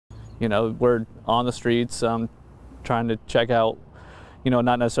You know, we're on the streets trying to check out, you know,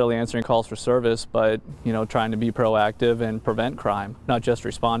 not necessarily answering calls for service, but, you know, trying to be proactive and prevent crime, not just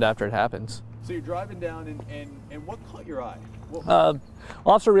respond after it happens. So you're driving down, and what caught your eye?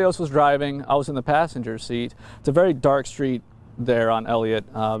 Officer Rios was driving. I was in the passenger seat. It's a very dark street there on Elliott,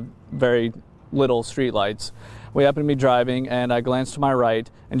 very little street lights. We happened to be driving, and I glanced to my right,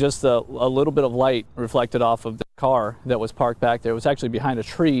 and just a little bit of light reflected off of the car that was parked back there. It was actually behind a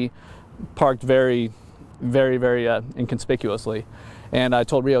tree, parked very inconspicuously. And I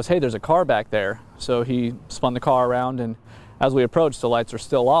told Rios, hey, there's a car back there. So he spun the car around, and as we approached, the lights were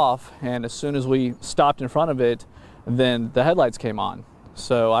still off, and as soon as we stopped in front of it, then the headlights came on.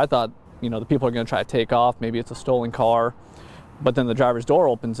 So I thought, you know, the people are going to try to take off, maybe it's a stolen car, but then the driver's door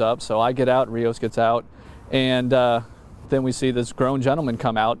opens up, so I get out, Rios gets out, and then we see this grown gentleman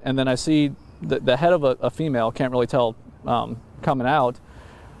come out, and then I see the head of a female, can't really tell, coming out,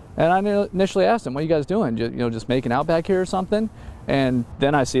 and I initially asked him, what are you guys doing? You know, just making out back here or something? And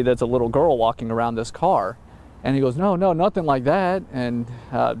then I see that's a little girl walking around this car. And he goes, no, nothing like that. And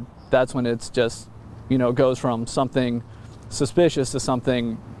that's when it's just, you know, goes from something suspicious to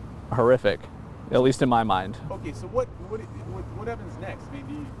something horrific, at least in my mind. Okay, so what happens next? I mean,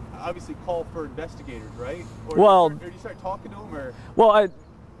 do you obviously call for investigators, right? Or well, do you start talking to them, or? Well,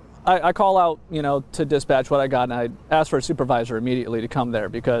 I call out, you know, to dispatch what I got, and I asked for a supervisor immediately to come there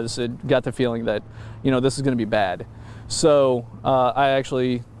because it got the feeling that, you know, this is going to be bad. So I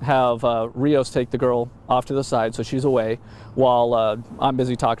actually have Rios take the girl off to the side so she's away while I'm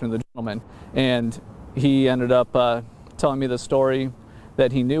busy talking to the gentleman. And he ended up telling me the story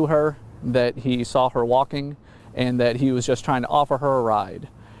that he knew her, that he saw her walking, and that he was just trying to offer her a ride.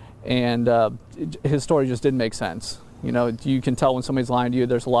 And his story just didn't make sense. You know, you can tell when somebody's lying to you.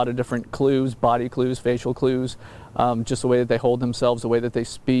 There's a lot of different clues, body clues, facial clues, just the way that they hold themselves, the way that they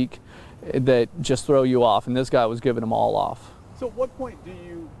speak, that just throw you off, and this guy was giving them all off. So at what point do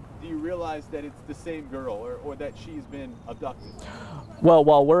you realize that it's the same girl, or that she's been abducted? Well,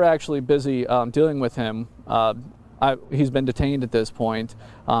 while we're actually busy dealing with him, he's been detained at this point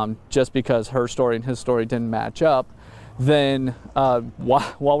just because her story and his story didn't match up. Then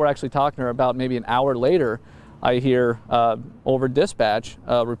while we're actually talking to her, about maybe an hour later, I hear over dispatch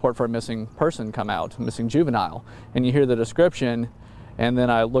a report for a missing person come out, a missing juvenile, and you hear the description. And then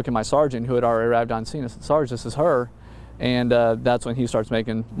I look at my sergeant who had already arrived on scene. I said, Sarge, this is her. And that's when he starts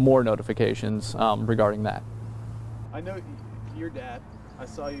making more notifications regarding that. I know your dad. I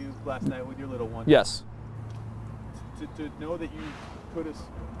saw you last night with your little one. Yes. To know that you could have,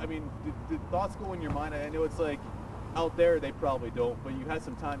 I mean, did thoughts go in your mind? I know it's like out there they probably don't, but you had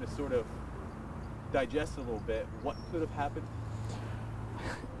some time to sort of digest a little bit. What could have happened?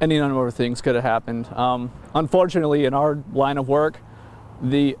 Any number of things could have happened. Unfortunately, in our line of work,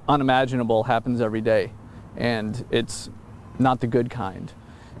 the unimaginable happens every day, and it's not the good kind.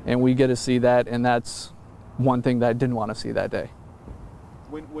 And we get to see that, and that's one thing that I didn't want to see that day.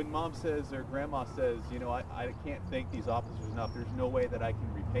 When mom says, or grandma says, you know, I can't thank these officers enough, there's no way that I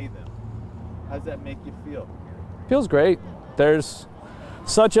can repay them, how does that make you feel? Feels great. There's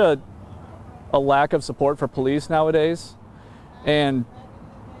such a lack of support for police nowadays, and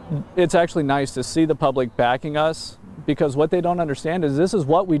it's actually nice to see the public backing us, because what they don't understand is this is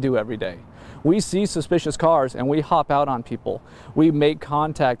what we do every day. We see suspicious cars and we hop out on people. We make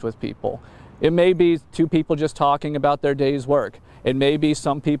contact with people. It may be two people just talking about their day's work. It may be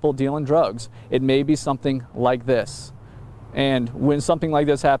some people dealing drugs. It may be something like this. And when something like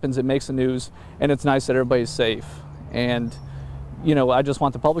this happens, it makes the news, and it's nice that everybody's safe. And, you know, I just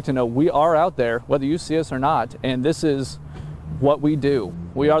want the public to know we are out there, whether you see us or not, and this is what we do.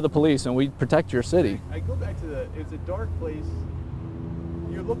 We are the police, and we protect your city. I go back to it's a dark place.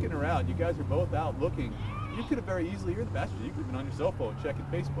 You're looking around. You guys are both out looking. You could have very easily, you're the passenger, you could have been on your cell phone checking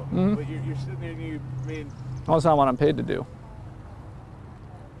Facebook. Mm-hmm. But you're sitting there and I mean... Well, that's not what I'm paid to do.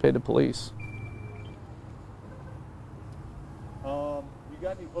 Paid to police. You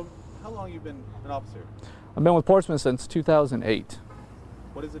got any, how long have you been an officer? I've been with Portsmouth since 2008.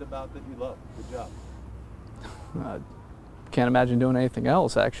 What is it about that you love? Good job. Can't imagine doing anything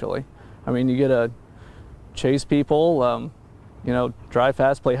else, actually. I mean, you get to chase people, you know, drive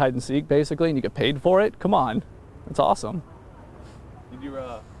fast, play hide and seek, basically, and you get paid for it. Come on, that's awesome. And you're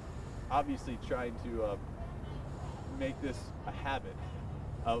obviously trying to make this a habit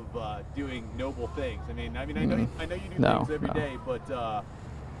of doing noble things. I know you do things every day, but I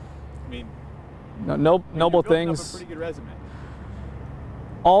mean, noble things. Up a pretty good resume.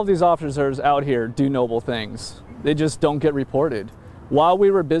 All of these officers out here do noble things. They just don't get reported. While we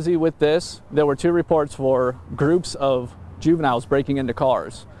were busy with this, there were 2 reports for groups of juveniles breaking into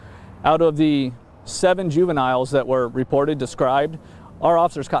cars. Out of the 7 juveniles that were reported, described, our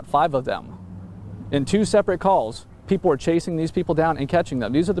officers caught 5 of them. In 2 separate calls, people were chasing these people down and catching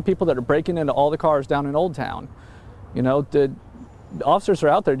them. These are the people that are breaking into all the cars down in Old Town. You know, the officers are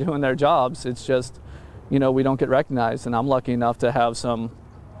out there doing their jobs. It's just, you know, we don't get recognized, and I'm lucky enough to have some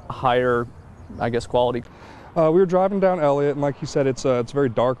higher, I guess, quality. We were driving down Elliott, and like you said, it's a very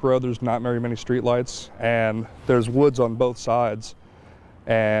dark road. There's not very many street lights, and there's woods on both sides.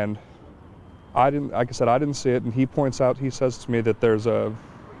 And like I said, I didn't see it, and he points out, he says to me that there's a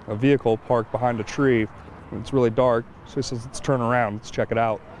vehicle parked behind a tree. It's really dark, so he says, let's turn around, let's check it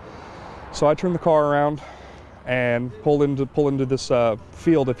out. So I turn the car around and pull into this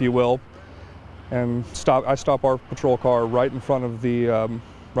field, if you will, and I stop our patrol car right in front of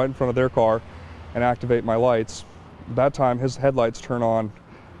their car and activate my lights. At that time, his headlights turn on,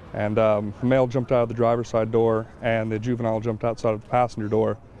 and the male jumped out of the driver's side door, and the juvenile jumped outside of the passenger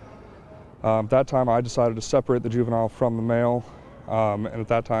door. At that time, I decided to separate the juvenile from the male, and at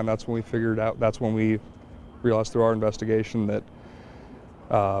that time, that's when we realized through our investigation that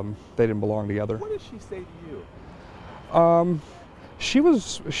they didn't belong together. What did she say to you? She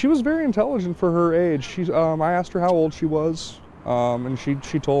was very intelligent for her age. I asked her how old she was, and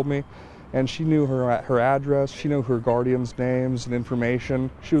she told me, and she knew her address. She knew her guardians' names and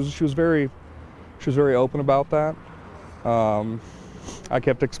information. She was very open about that. I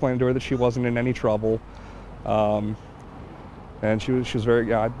kept explaining to her that she wasn't in any trouble, and she was very.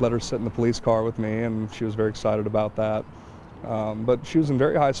 Yeah, I let her sit in the police car with me, and she was very excited about that. But she was in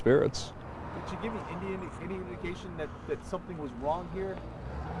very high spirits. Did she give you any indication that something was wrong here?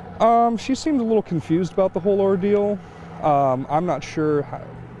 She seemed a little confused about the whole ordeal. I'm not sure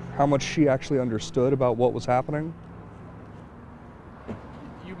how much she actually understood about what was happening.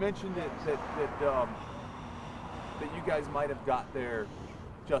 You mentioned that you guys might have got there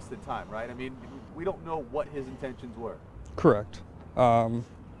just in time, right? I mean, we don't know what his intentions were. Correct. You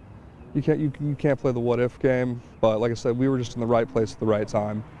can't play the what if game, but like I said, we were just in the right place at the right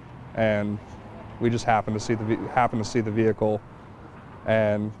time, and we just happened to see the vehicle,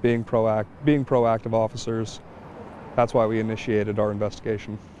 and being proactive officers, that's why we initiated our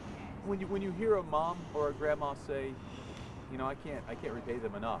investigation. When you hear a mom or a grandma say, you know, I can't repay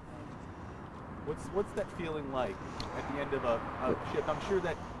them enough, what's that feeling like at the end of a shift? I'm sure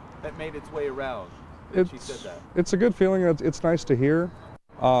that made its way around. She said that. It's a good feeling. It's nice to hear,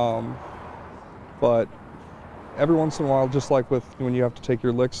 but every once in a while, just like when you have to take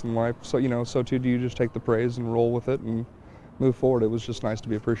your licks in life, so too do you just take the praise and roll with it and move forward. It was just nice to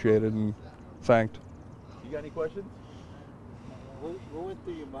be appreciated and thanked. You got any questions? What went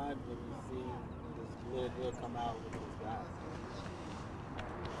through your mind when you see this little girl come out with this guy?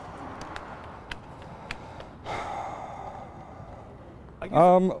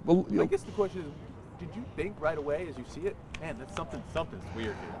 I guess the question is, did you think right away as you see it, man, that's something's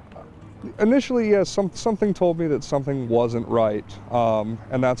weird here? Initially, yes, something told me that something wasn't right,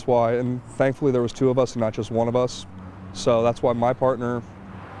 and that's why. And thankfully, there was 2 of us and not just 1 of us. So that's why my partner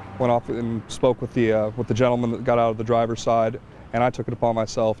went off and spoke with the gentleman that got out of the driver's side, and I took it upon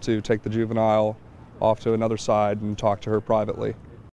myself to take the juvenile off to another side and talk to her privately.